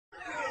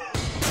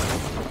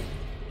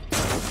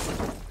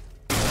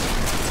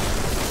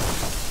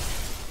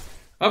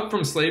Up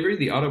from Slavery,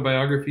 the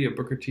autobiography of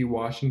Booker T.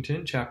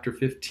 Washington, Chapter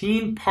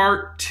 15,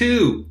 Part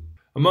 2.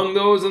 Among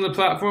those on the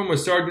platform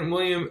was Sergeant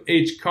William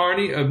H.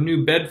 Kearney of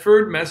New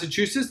Bedford,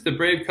 Massachusetts, the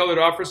brave colored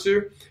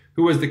officer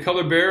who was the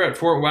color bearer at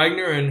Fort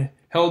Wagner and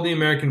held the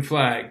American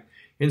flag.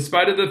 In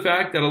spite of the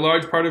fact that a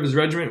large part of his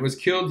regiment was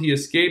killed, he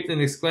escaped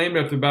and exclaimed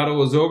after the battle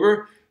was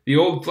over, "The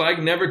old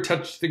flag never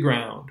touched the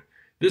ground."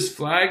 This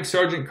flag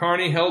Sergeant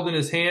Kearney held in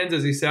his hands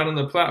as he sat on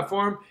the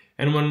platform,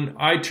 and when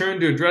I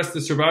turned to address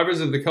the survivors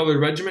of the colored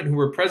regiment who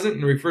were present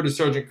and referred to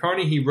Sergeant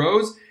Kearney, he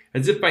rose,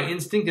 as if by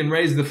instinct, and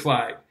raised the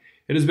flag.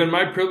 It has been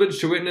my privilege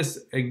to witness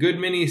a good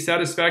many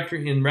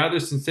satisfactory and rather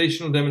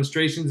sensational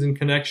demonstrations in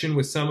connection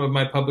with some of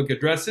my public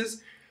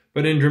addresses,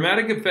 but in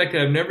dramatic effect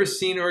I have never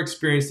seen or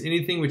experienced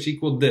anything which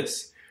equaled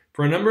this.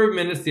 For a number of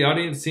minutes the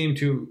audience seemed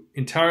to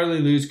entirely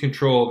lose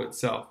control of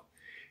itself.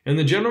 In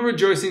the general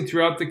rejoicing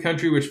throughout the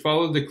country which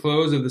followed the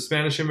close of the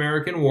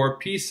Spanish-American War,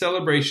 peace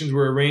celebrations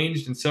were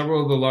arranged in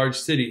several of the large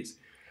cities.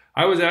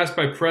 I was asked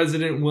by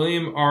President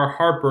William R.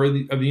 Harper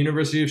of the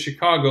University of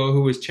Chicago, who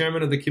was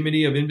chairman of the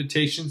Committee of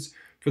Invitations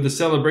for the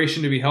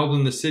celebration to be held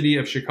in the city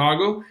of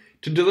Chicago,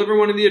 to deliver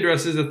one of the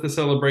addresses at the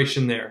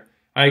celebration there.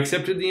 I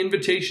accepted the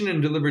invitation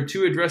and delivered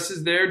 2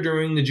 addresses there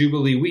during the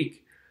Jubilee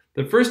week.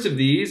 The first of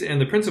these,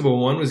 and the principal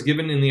one, was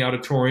given in the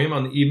auditorium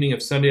on the evening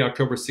of Sunday,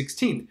 October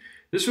 16th.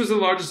 This was the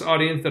largest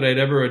audience that I had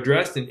ever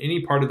addressed in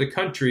any part of the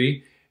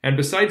country, and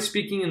besides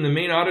speaking in the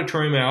main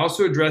auditorium, I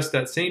also addressed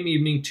that same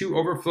evening 2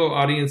 overflow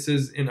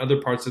audiences in other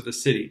parts of the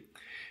city.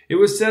 It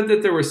was said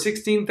that there were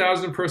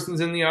 16,000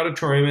 persons in the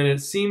auditorium, and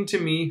it seemed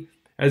to me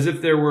as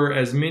if there were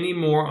as many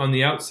more on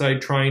the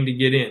outside trying to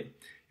get in.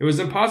 It was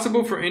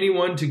impossible for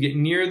anyone to get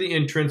near the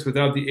entrance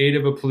without the aid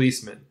of a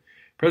policeman.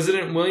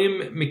 President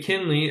William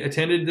McKinley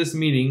attended this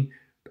meeting,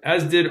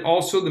 as did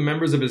also the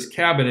members of his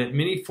cabinet,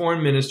 many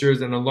foreign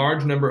ministers, and a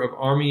large number of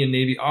Army and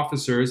Navy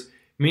officers,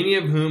 many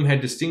of whom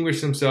had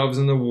distinguished themselves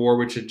in the war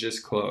which had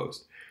just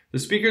closed. The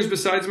speakers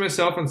besides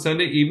myself on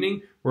Sunday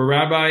evening were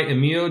Rabbi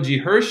Emil G.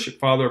 Hirsch,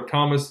 father of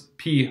Thomas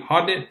P.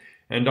 Hodnett,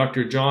 and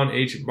Dr. John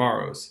H.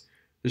 Barrows.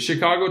 The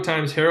Chicago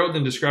Times-Herald,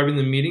 in describing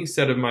the meeting,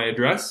 said of my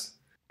address,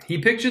 "He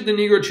pictured the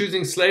Negro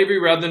choosing slavery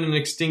rather than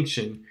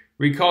extinction,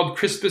 recalled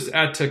Crispus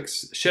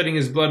Attucks shedding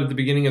his blood at the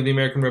beginning of the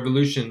American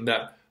Revolution,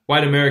 that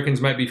white Americans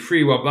might be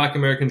free while black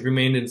Americans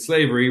remained in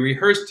slavery,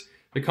 rehearsed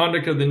the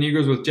conduct of the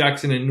Negroes with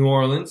Jackson at New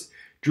Orleans,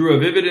 drew a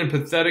vivid and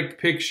pathetic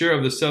picture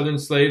of the Southern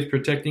slaves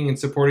protecting and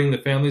supporting the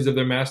families of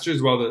their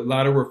masters while the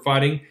latter were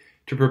fighting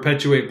to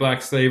perpetuate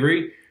black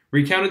slavery,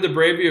 recounted the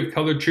bravery of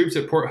colored troops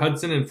at Port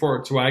Hudson and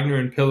Forts Wagner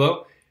and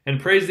Pillow, and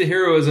praised the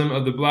heroism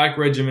of the black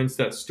regiments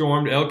that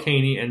stormed El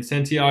Caney and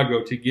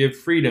Santiago to give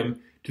freedom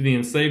to the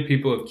enslaved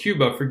people of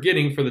Cuba,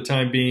 forgetting, for the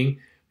time being,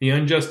 the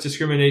unjust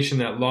discrimination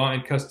that law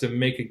and custom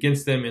make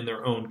against them in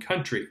their own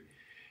country.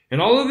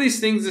 In all of these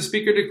things, the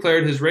speaker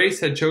declared his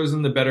race had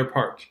chosen the better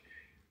part.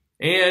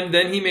 And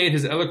then he made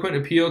his eloquent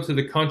appeal to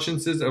the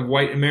consciences of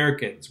white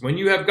Americans. When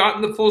you have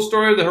gotten the full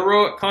story of the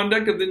heroic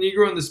conduct of the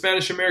Negro in the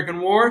Spanish-American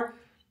War,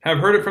 have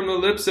heard it from the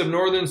lips of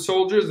Northern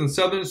soldiers and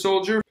Southern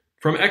soldiers,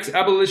 from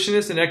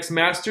ex-abolitionists and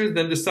ex-masters,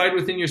 then decide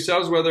within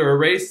yourselves whether a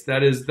race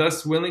that is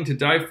thus willing to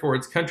die for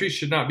its country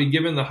should not be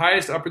given the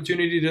highest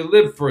opportunity to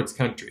live for its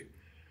country."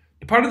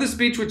 The part of the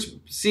speech which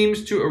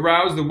seems to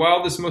arouse the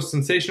wildest, most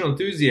sensational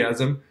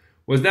enthusiasm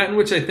was that in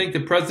which I thanked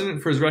the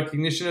President for his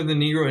recognition of the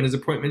Negro and his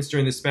appointments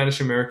during the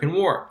Spanish-American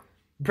War.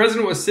 The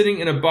President was sitting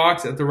in a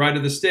box at the right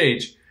of the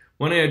stage.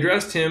 When I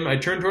addressed him, I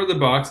turned toward the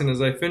box, and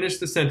as I finished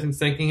the sentence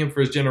thanking him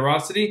for his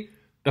generosity,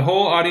 the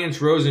whole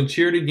audience rose and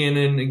cheered again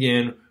and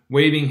again,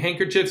 waving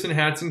handkerchiefs and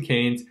hats and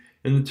canes,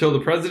 until the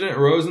President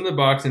arose in the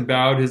box and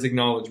bowed his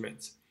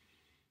acknowledgments.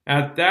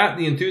 At that,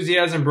 the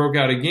enthusiasm broke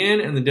out again,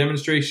 and the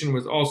demonstration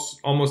was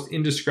almost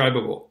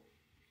indescribable.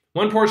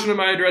 One portion of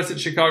my address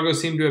at Chicago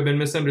seemed to have been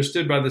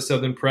misunderstood by the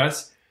Southern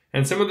press,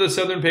 and some of the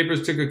Southern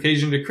papers took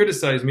occasion to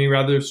criticize me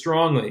rather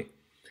strongly.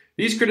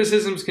 These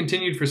criticisms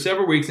continued for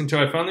several weeks until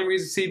I finally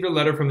received a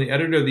letter from the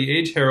editor of the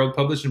Age-Herald,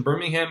 published in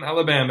Birmingham,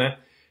 Alabama,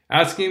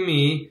 asking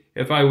me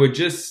if I would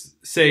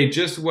just say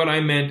just what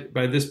I meant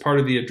by this part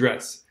of the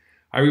address.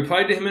 I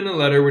replied to him in a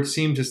letter which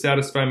seemed to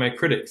satisfy my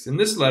critics. In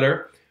this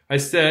letter, I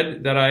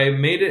said that I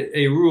made it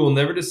a rule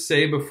never to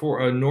say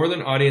before a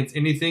Northern audience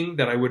anything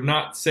that I would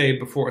not say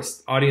before an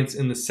audience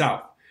in the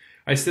South.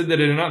 I said that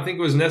I did not think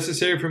it was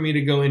necessary for me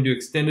to go into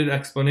extended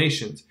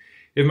explanations.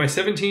 If my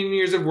 17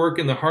 years of work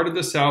in the heart of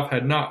the South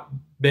had not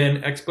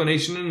been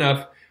explanation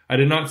enough, I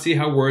did not see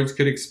how words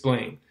could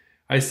explain.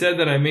 I said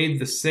that I made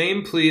the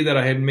same plea that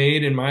I had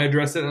made in my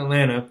address at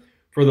Atlanta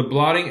for the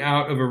blotting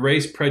out of a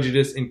race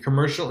prejudice in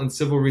commercial and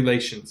civil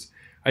relations.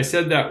 I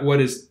said that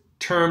what is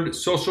termed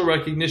social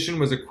recognition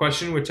was a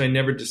question which I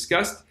never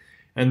discussed,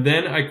 and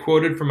then I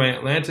quoted from my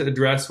Atlanta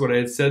address what I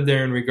had said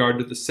there in regard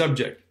to the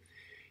subject.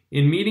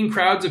 In meeting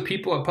crowds of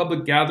people at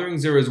public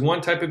gatherings, there is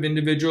one type of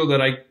individual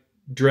that I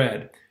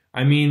dread.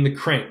 I mean the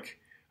crank.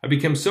 I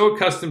become so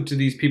accustomed to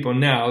these people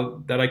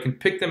now that I can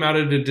pick them out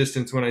at a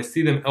distance when I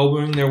see them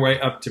elbowing their way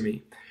up to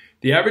me.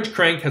 The average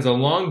crank has a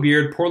long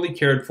beard, poorly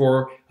cared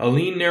for, a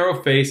lean,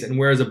 narrow face, and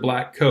wears a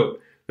black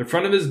coat. The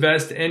front of his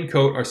vest and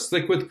coat are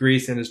slick with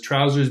grease, and his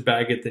trousers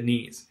bag at the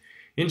knees.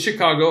 In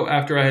Chicago,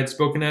 after I had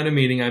spoken at a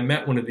meeting, I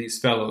met one of these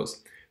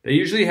fellows. They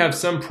usually have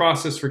some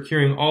process for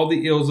curing all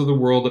the ills of the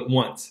world at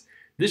once.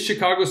 This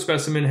Chicago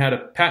specimen had a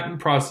patent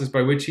process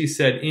by which he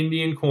said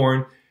Indian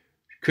corn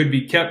could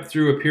be kept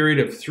through a period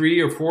of 3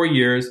 or 4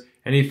 years,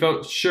 and he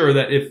felt sure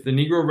that if the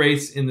Negro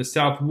race in the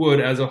South would,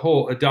 as a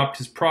whole, adopt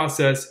his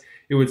process,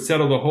 it would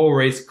settle the whole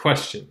race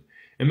question.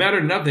 It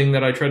mattered nothing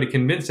that I tried to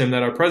convince him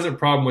that our present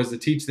problem was to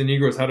teach the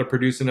Negroes how to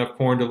produce enough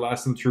corn to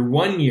last them through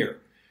 1 year.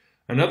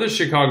 Another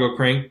Chicago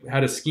crank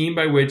had a scheme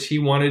by which he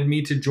wanted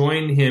me to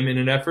join him in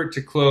an effort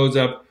to close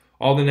up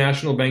all the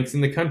national banks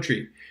in the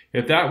country.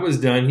 If that was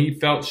done, he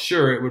felt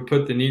sure it would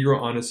put the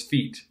Negro on his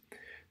feet.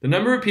 The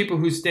number of people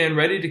who stand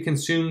ready to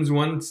consume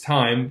one's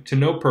time to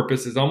no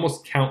purpose is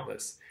almost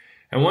countless.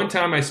 At one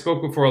time, I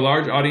spoke before a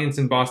large audience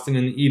in Boston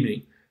in the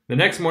evening. The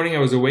next morning, I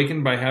was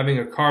awakened by having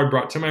a card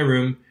brought to my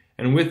room,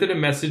 and with it a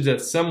message that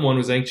someone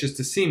was anxious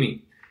to see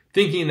me.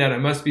 Thinking that it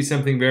must be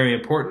something very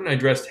important, I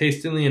dressed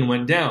hastily and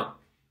went down.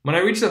 When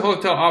I reached the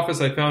hotel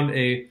office, I found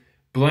a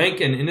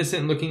blank and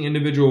innocent-looking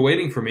individual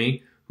waiting for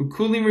me, who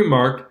coolly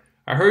remarked,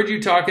 "I heard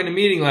you talk in a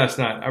meeting last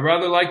night. I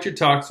rather liked your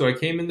talk, so I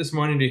came in this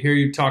morning to hear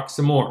you talk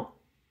some more."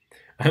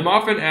 I am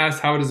often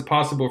asked how it is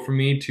possible for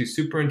me to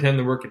superintend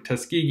the work at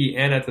Tuskegee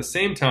and at the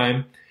same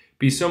time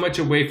be so much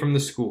away from the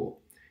school.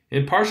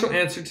 In partial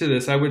answer to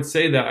this, I would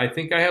say that I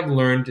think I have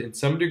learned, in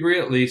some degree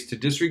at least, to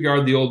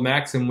disregard the old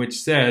maxim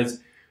which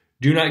says,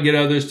 "Do not get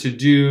others to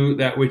do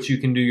that which you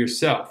can do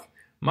yourself."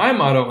 My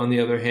motto, on the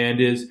other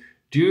hand, is,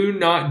 "Do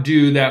not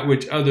do that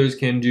which others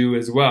can do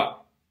as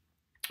well."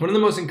 One of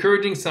the most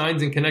encouraging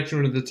signs in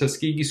connection with the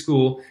Tuskegee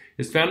School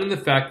is found in the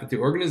fact that the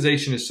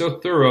organization is so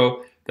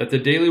thorough that the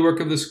daily work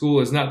of the school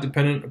is not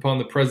dependent upon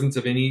the presence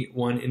of any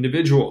one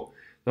individual.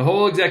 The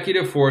whole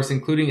executive force,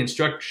 including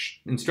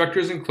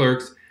instructors and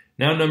clerks,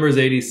 now numbers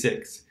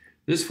 86.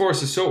 This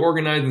force is so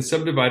organized and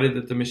subdivided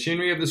that the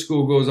machinery of the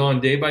school goes on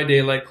day by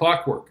day like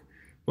clockwork.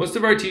 Most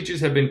of our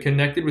teachers have been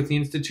connected with the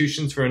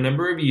institutions for a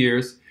number of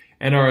years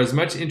and are as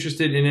much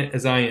interested in it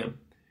as I am.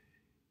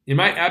 In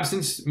my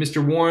absence,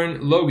 Mr.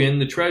 Warren Logan,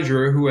 the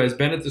treasurer, who has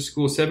been at the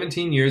school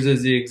 17 years,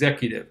 is the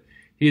executive.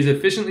 He is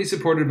efficiently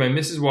supported by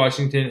Mrs.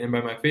 Washington and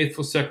by my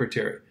faithful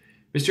secretary.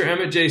 Mr.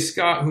 Emmett J.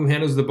 Scott, who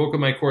handles the bulk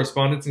of my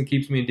correspondence and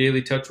keeps me in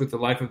daily touch with the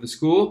life of the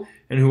school,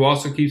 and who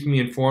also keeps me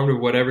informed of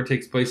whatever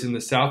takes place in the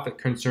South that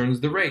concerns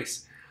the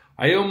race.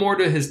 I owe more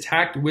to his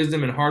tact,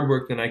 wisdom, and hard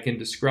work than I can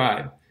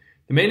describe.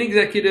 The main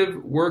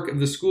executive work of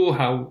the school,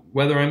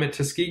 whether I'm at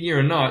Tuskegee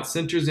or not,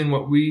 centers in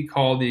what we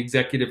call the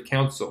Executive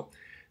Council.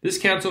 This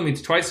council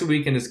meets twice a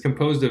week and is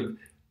composed of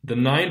the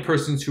 9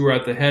 persons who are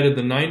at the head of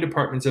the 9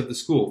 departments of the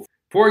school.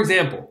 For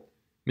example,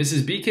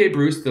 Mrs. B.K.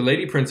 Bruce, the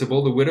lady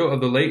principal, the widow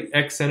of the late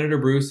ex-Senator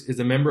Bruce, is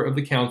a member of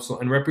the council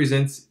and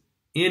represents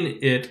in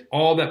it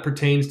all that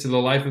pertains to the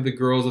life of the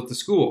girls at the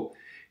school.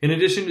 In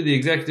addition to the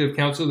executive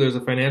council, there's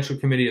a financial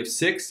committee of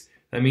 6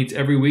 that meets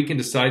every week and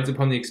decides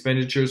upon the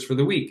expenditures for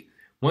the week.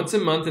 Once a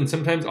month, and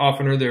sometimes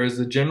oftener, there is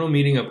a general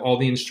meeting of all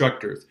the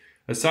instructors.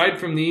 Aside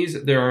from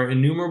these, there are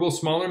innumerable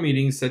smaller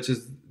meetings, such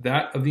as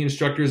that of the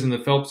instructors in the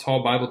Phelps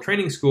Hall Bible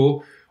Training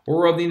School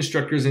or of the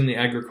instructors in the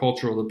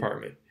agricultural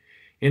department.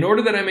 In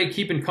order that I may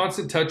keep in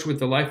constant touch with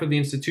the life of the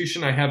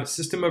institution, I have a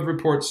system of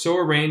reports so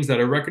arranged that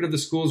a record of the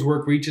school's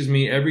work reaches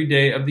me every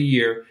day of the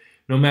year,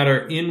 no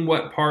matter in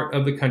what part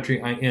of the country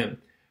I am.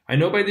 I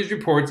know by these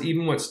reports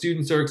even what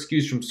students are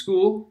excused from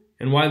school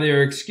and why they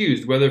are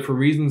excused, whether for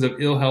reasons of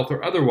ill health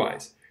or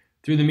otherwise.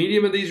 Through the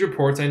medium of these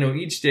reports, I know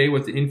each day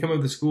what the income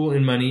of the school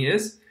in money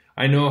is.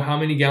 I know how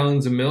many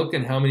gallons of milk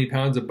and how many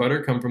pounds of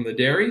butter come from the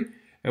dairy,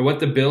 and what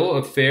the bill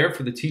of fare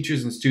for the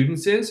teachers and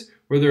students is,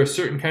 whether a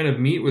certain kind of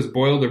meat was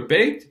boiled or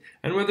baked,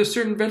 and whether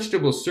certain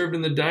vegetables served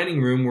in the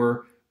dining room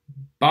were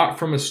bought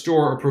from a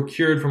store or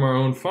procured from our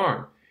own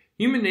farm.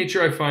 Human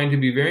nature I find to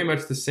be very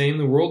much the same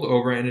the world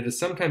over, and it is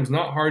sometimes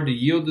not hard to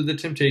yield to the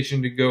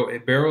temptation to go to a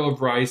barrel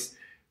of rice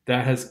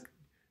that has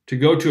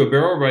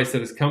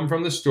come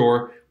from the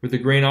store with the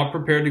grain all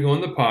prepared to go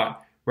in the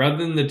pot, rather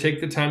than to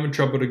take the time and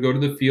trouble to go to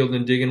the field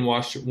and dig and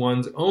wash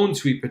one's own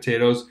sweet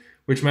potatoes,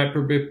 which might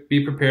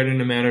be prepared in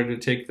a manner to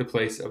take the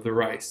place of the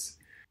rice.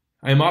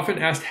 I am often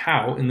asked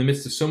how, in the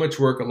midst of so much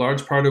work, a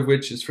large part of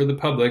which is for the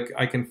public,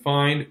 I can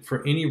find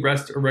for any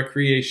rest or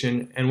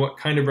recreation, and what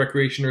kind of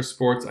recreation or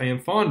sports I am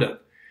fond of.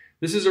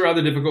 This is a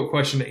rather difficult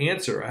question to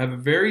answer. I have a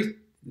very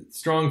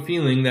strong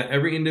feeling that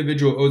every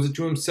individual owes it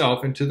to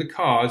himself and to the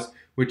cause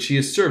which he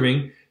is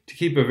serving to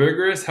keep a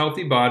vigorous,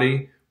 healthy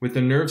body with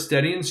the nerves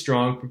steady and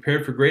strong,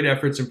 prepared for great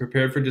efforts and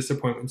prepared for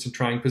disappointments and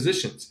trying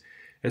positions.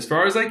 As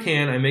far as I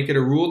can, I make it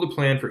a rule to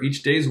plan for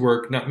each day's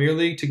work, not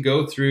merely to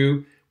go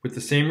through with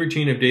the same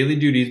routine of daily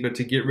duties, but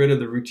to get rid of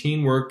the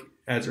routine work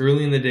as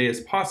early in the day as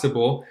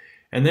possible,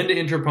 and then to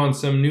enter upon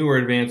some new or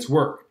advanced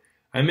work.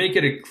 I make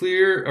it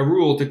a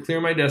rule to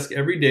clear my desk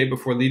every day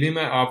before leaving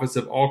my office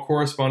of all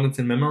correspondence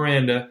and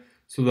memoranda,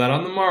 so that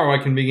on the morrow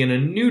I can begin a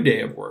new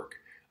day of work.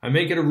 I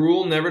make it a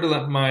rule never to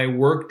let my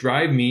work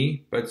drive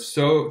me, but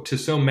to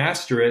so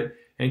master it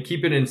and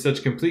keep it in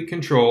such complete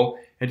control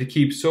and to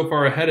keep so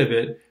far ahead of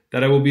it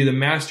that I will be the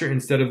master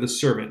instead of the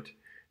servant.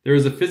 There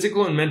is a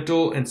physical and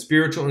mental and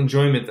spiritual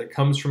enjoyment that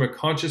comes from a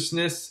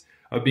consciousness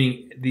of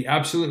being the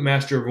absolute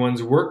master of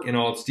one's work in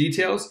all its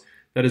details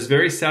that is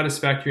very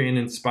satisfactory and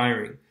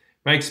inspiring.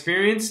 My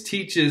experience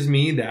teaches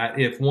me that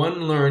if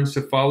one learns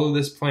to follow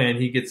this plan,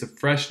 he gets a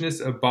freshness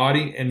of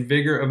body and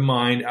vigor of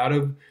mind out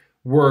of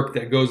work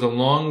that goes a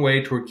long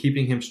way toward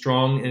keeping him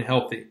strong and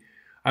healthy.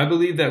 I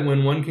believe that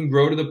when one can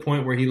grow to the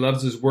point where he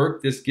loves his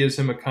work, this gives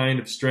him a kind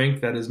of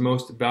strength that is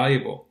most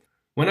valuable.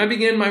 When I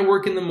begin my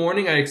work in the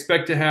morning, I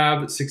expect to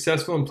have a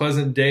successful and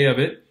pleasant day of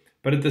it,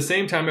 but at the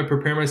same time I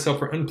prepare myself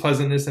for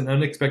unpleasantness and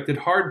unexpected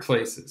hard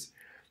places.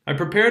 I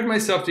prepared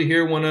myself to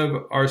hear one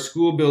of our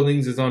school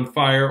buildings is on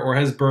fire or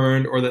has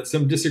burned, or that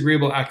some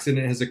disagreeable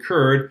accident has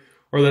occurred,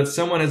 or that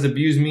someone has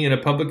abused me in a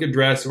public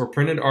address or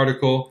printed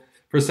article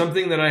for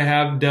something that I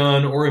have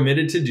done or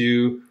omitted to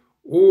do,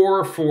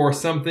 or for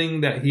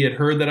something that he had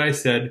heard that I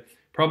said,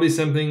 probably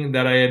something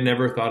that I had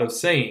never thought of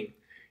saying.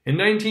 In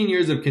 19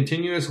 years of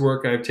continuous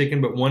work, I have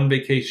taken but one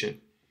vacation.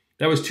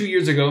 That was 2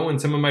 years ago when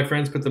some of my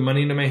friends put the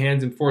money into my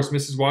hands and forced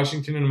Mrs.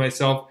 Washington and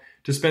myself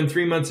to spend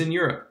 3 months in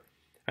Europe.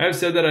 I have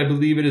said that I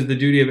believe it is the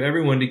duty of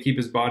everyone to keep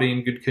his body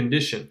in good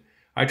condition.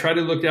 I try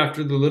to look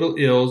after the little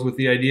ills with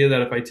the idea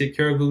that if I take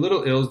care of the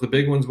little ills, the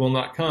big ones will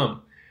not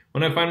come.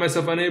 When I find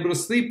myself unable to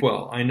sleep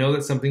well, I know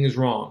that something is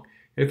wrong.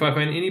 If I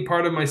find any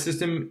part of my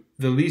system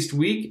the least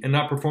weak and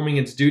not performing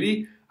its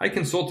duty, I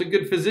consult a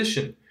good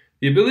physician.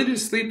 The ability to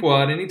sleep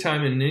well at any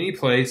time and in any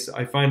place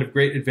I find of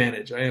great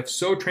advantage. I have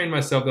so trained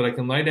myself that I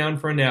can lie down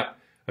for a nap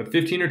of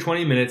 15 or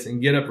 20 minutes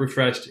and get up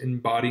refreshed in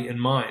body and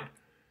mind.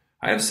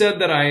 I have said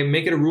that I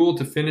make it a rule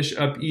to finish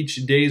up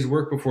each day's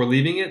work before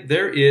leaving it.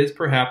 There is,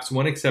 perhaps,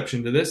 one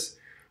exception to this.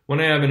 When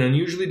I have an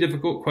unusually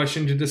difficult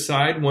question to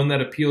decide, one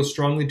that appeals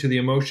strongly to the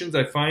emotions,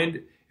 I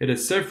find it a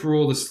safe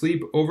rule to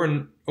sleep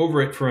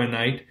over it for a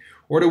night,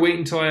 or to wait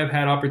until I have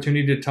had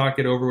opportunity to talk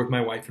it over with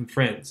my wife and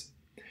friends.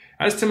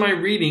 As to my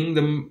reading,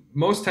 the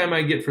most time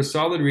I get for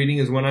solid reading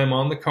is when I'm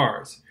on the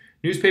cars.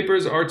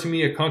 Newspapers are to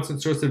me a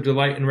constant source of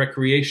delight and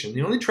recreation.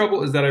 The only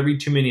trouble is that I read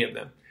too many of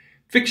them.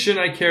 Fiction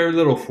I care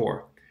little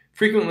for.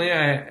 Frequently,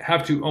 I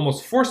have to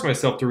almost force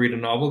myself to read a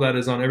novel that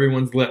is on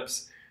everyone's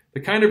lips. The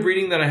kind of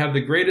reading that I have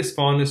the greatest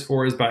fondness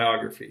for is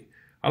biography.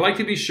 I like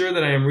to be sure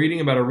that I am reading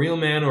about a real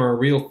man or a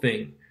real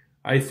thing.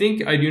 I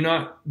think I do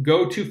not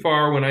go too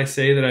far when I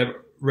say that I've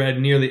read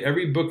nearly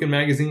every book and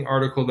magazine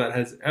article that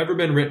has ever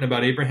been written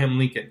about Abraham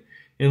Lincoln.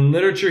 In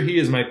literature, he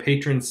is my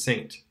patron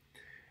saint.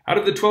 Out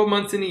of the 12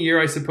 months in a year,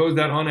 I suppose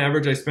that on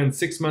average I spend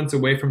 6 months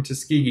away from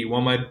Tuskegee.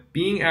 While my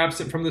being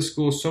absent from the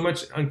school so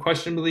much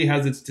unquestionably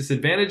has its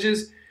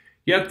disadvantages,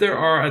 yet there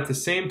are at the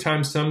same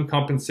time some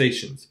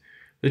compensations.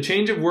 The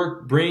change of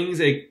work brings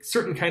a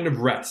certain kind of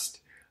rest.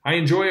 I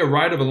enjoy a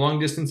ride of a long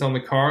distance on the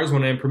cars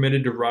when I am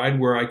permitted to ride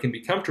where I can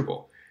be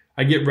comfortable.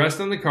 I get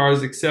rest on the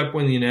cars except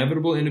when the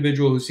inevitable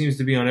individual who seems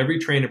to be on every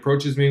train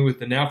approaches me with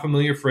the now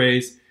familiar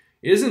phrase,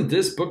 "Isn't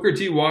this Booker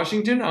T.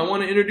 Washington? I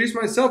want to introduce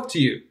myself to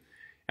you."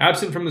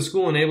 Absent from the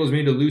school enables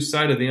me to lose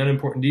sight of the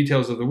unimportant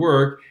details of the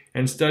work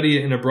and study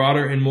it in a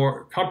broader and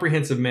more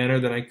comprehensive manner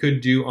than I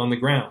could do on the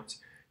grounds.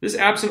 This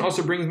absence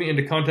also brings me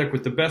into contact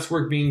with the best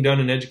work being done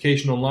in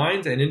educational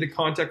lines and into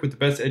contact with the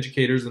best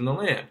educators in the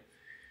land.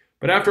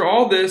 But after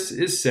all this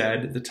is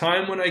said, the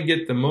time when I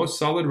get the most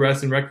solid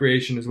rest and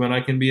recreation is when I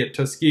can be at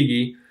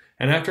Tuskegee,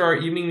 and after our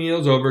evening meal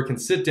is over, can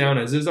sit down,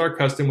 as is our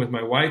custom, with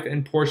my wife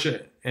and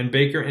Portia and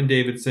Baker and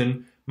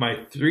Davidson, my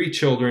 3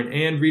 children,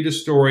 and read a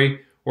story,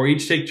 or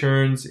each take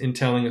turns in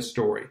telling a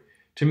story.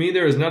 To me,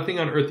 there is nothing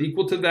on earth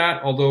equal to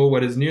that, although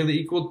what is nearly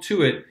equal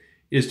to it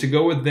is to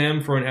go with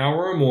them for an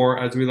hour or more,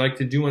 as we like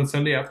to do on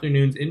Sunday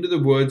afternoons, into the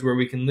woods where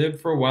we can live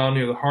for a while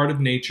near the heart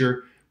of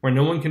nature, where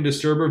no one can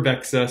disturb or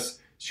vex us,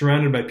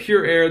 surrounded by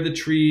pure air, the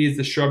trees,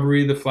 the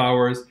shrubbery, the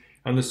flowers,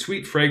 and the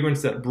sweet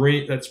fragrance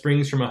that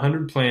springs from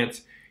 100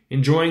 plants,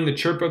 enjoying the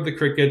chirp of the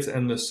crickets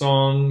and the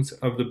songs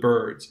of the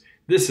birds.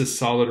 This is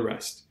solid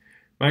rest.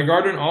 My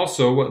garden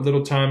also, what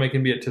little time I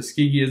can be at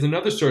Tuskegee, is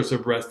another source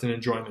of rest and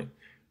enjoyment.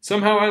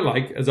 Somehow I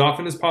like, as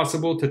often as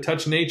possible, to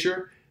touch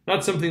nature,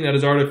 not something that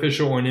is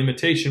artificial or an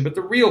imitation, but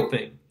the real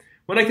thing.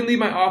 When I can leave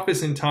my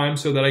office in time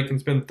so that I can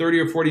spend 30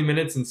 or 40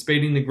 minutes in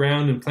spading the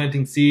ground and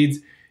planting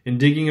seeds and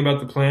digging about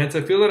the plants,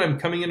 I feel that I'm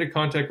coming into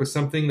contact with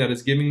something that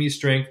is giving me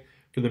strength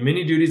for the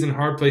many duties and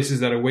hard places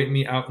that await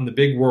me out in the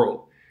big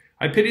world.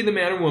 I pity the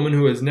man or woman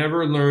who has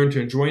never learned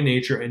to enjoy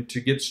nature and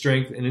to get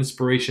strength and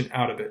inspiration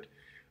out of it.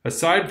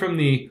 Aside from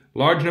the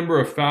large number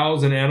of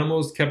fowls and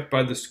animals kept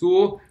by the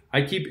school,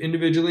 I keep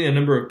individually a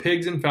number of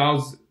pigs and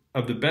fowls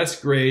of the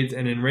best grades,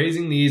 and in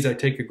raising these I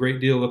take a great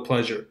deal of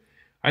pleasure.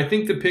 I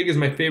think the pig is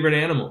my favorite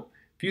animal.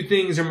 Few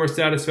things are more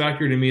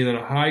satisfactory to me than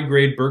a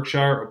high-grade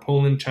Berkshire or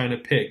Poland China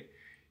pig.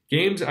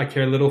 Games I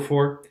care little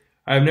for.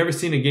 I have never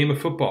seen a game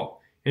of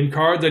football. In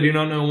cards I do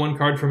not know one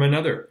card from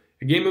another.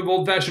 A game of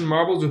old-fashioned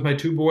marbles with my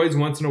 2 boys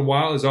once in a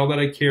while is all that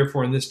I care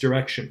for in this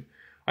direction.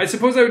 I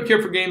suppose I would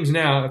care for games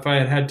now if I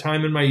had had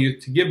time in my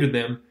youth to give to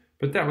them,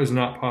 but that was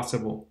not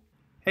possible.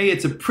 Hey,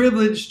 it's a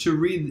privilege to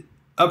read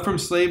Up from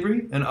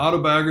Slavery, an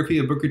autobiography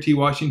of Booker T.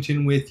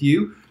 Washington with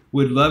you.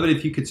 Would love it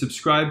if you could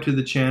subscribe to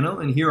the channel,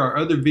 and here are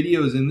other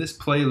videos in this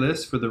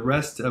playlist for the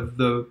rest of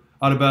the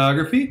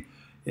autobiography.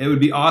 It would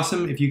be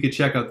awesome if you could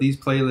check out these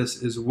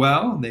playlists as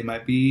well. They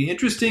might be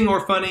interesting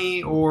or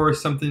funny or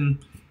something,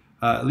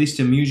 at least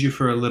amuse you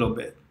for a little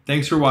bit.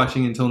 Thanks for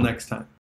watching. Until next time.